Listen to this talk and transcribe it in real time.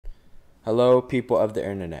Hello, people of the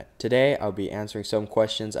internet. Today I'll be answering some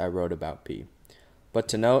questions I wrote about pee. But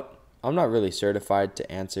to note, I'm not really certified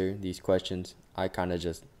to answer these questions. I kind of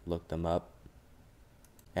just looked them up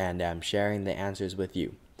and I'm sharing the answers with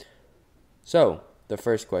you. So, the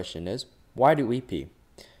first question is, why do we pee?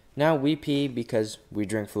 Now, we pee because we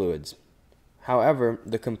drink fluids. However,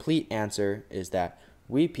 the complete answer is that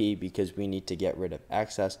we pee because we need to get rid of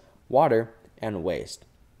excess water and waste.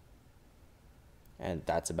 And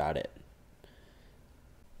that's about it.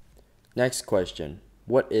 Next question,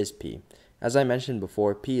 what is pee? As I mentioned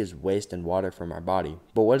before, pee is waste and water from our body.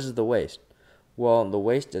 But what is the waste? Well, the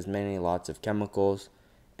waste is mainly lots of chemicals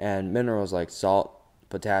and minerals like salt,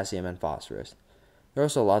 potassium, and phosphorus. There are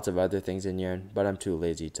also lots of other things in urine, but I'm too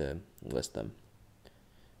lazy to list them.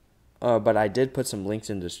 But I did put some links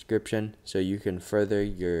in the description so you can further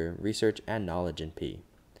your research and knowledge in pee.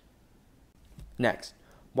 Next,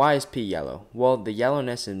 why is pee yellow? Well, the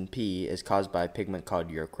yellowness in pee is caused by a pigment called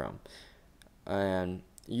urochrome. And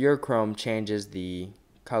urochrome changes the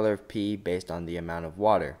color of pee based on the amount of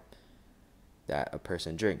water that a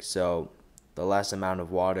person drinks. So the less amount of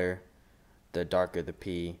water, the darker the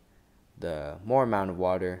pee. The more amount of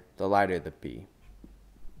water, the lighter the pee.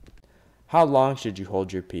 How long should you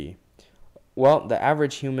hold your pee? Well, the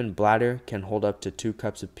average human bladder can hold up to 2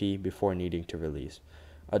 cups of pee before needing to release.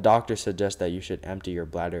 A doctor suggests that you should empty your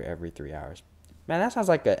bladder every 3 hours. Man, that sounds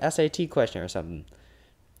like a SAT question or something.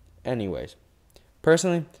 Anyways,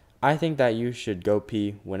 personally, I think that you should go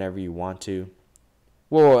pee whenever you want to.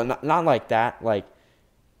 Well, not like that. Like,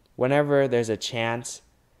 whenever there's a chance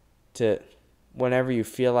to, whenever you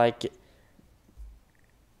feel like it,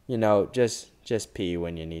 just pee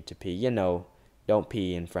when you need to pee. Don't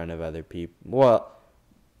pee in front of other people. Well,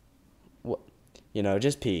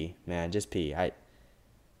 just pee, man. Just pee.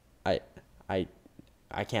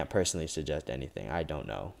 I can't personally suggest anything. I don't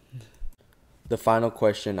know. The final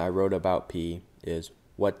question I wrote about pee is,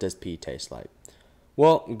 what does pee taste like?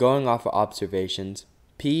 Well, going off of observations,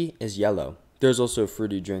 pee is yellow. There's also a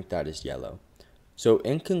fruity drink that is yellow. So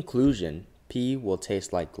in conclusion, pee will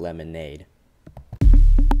taste like lemonade.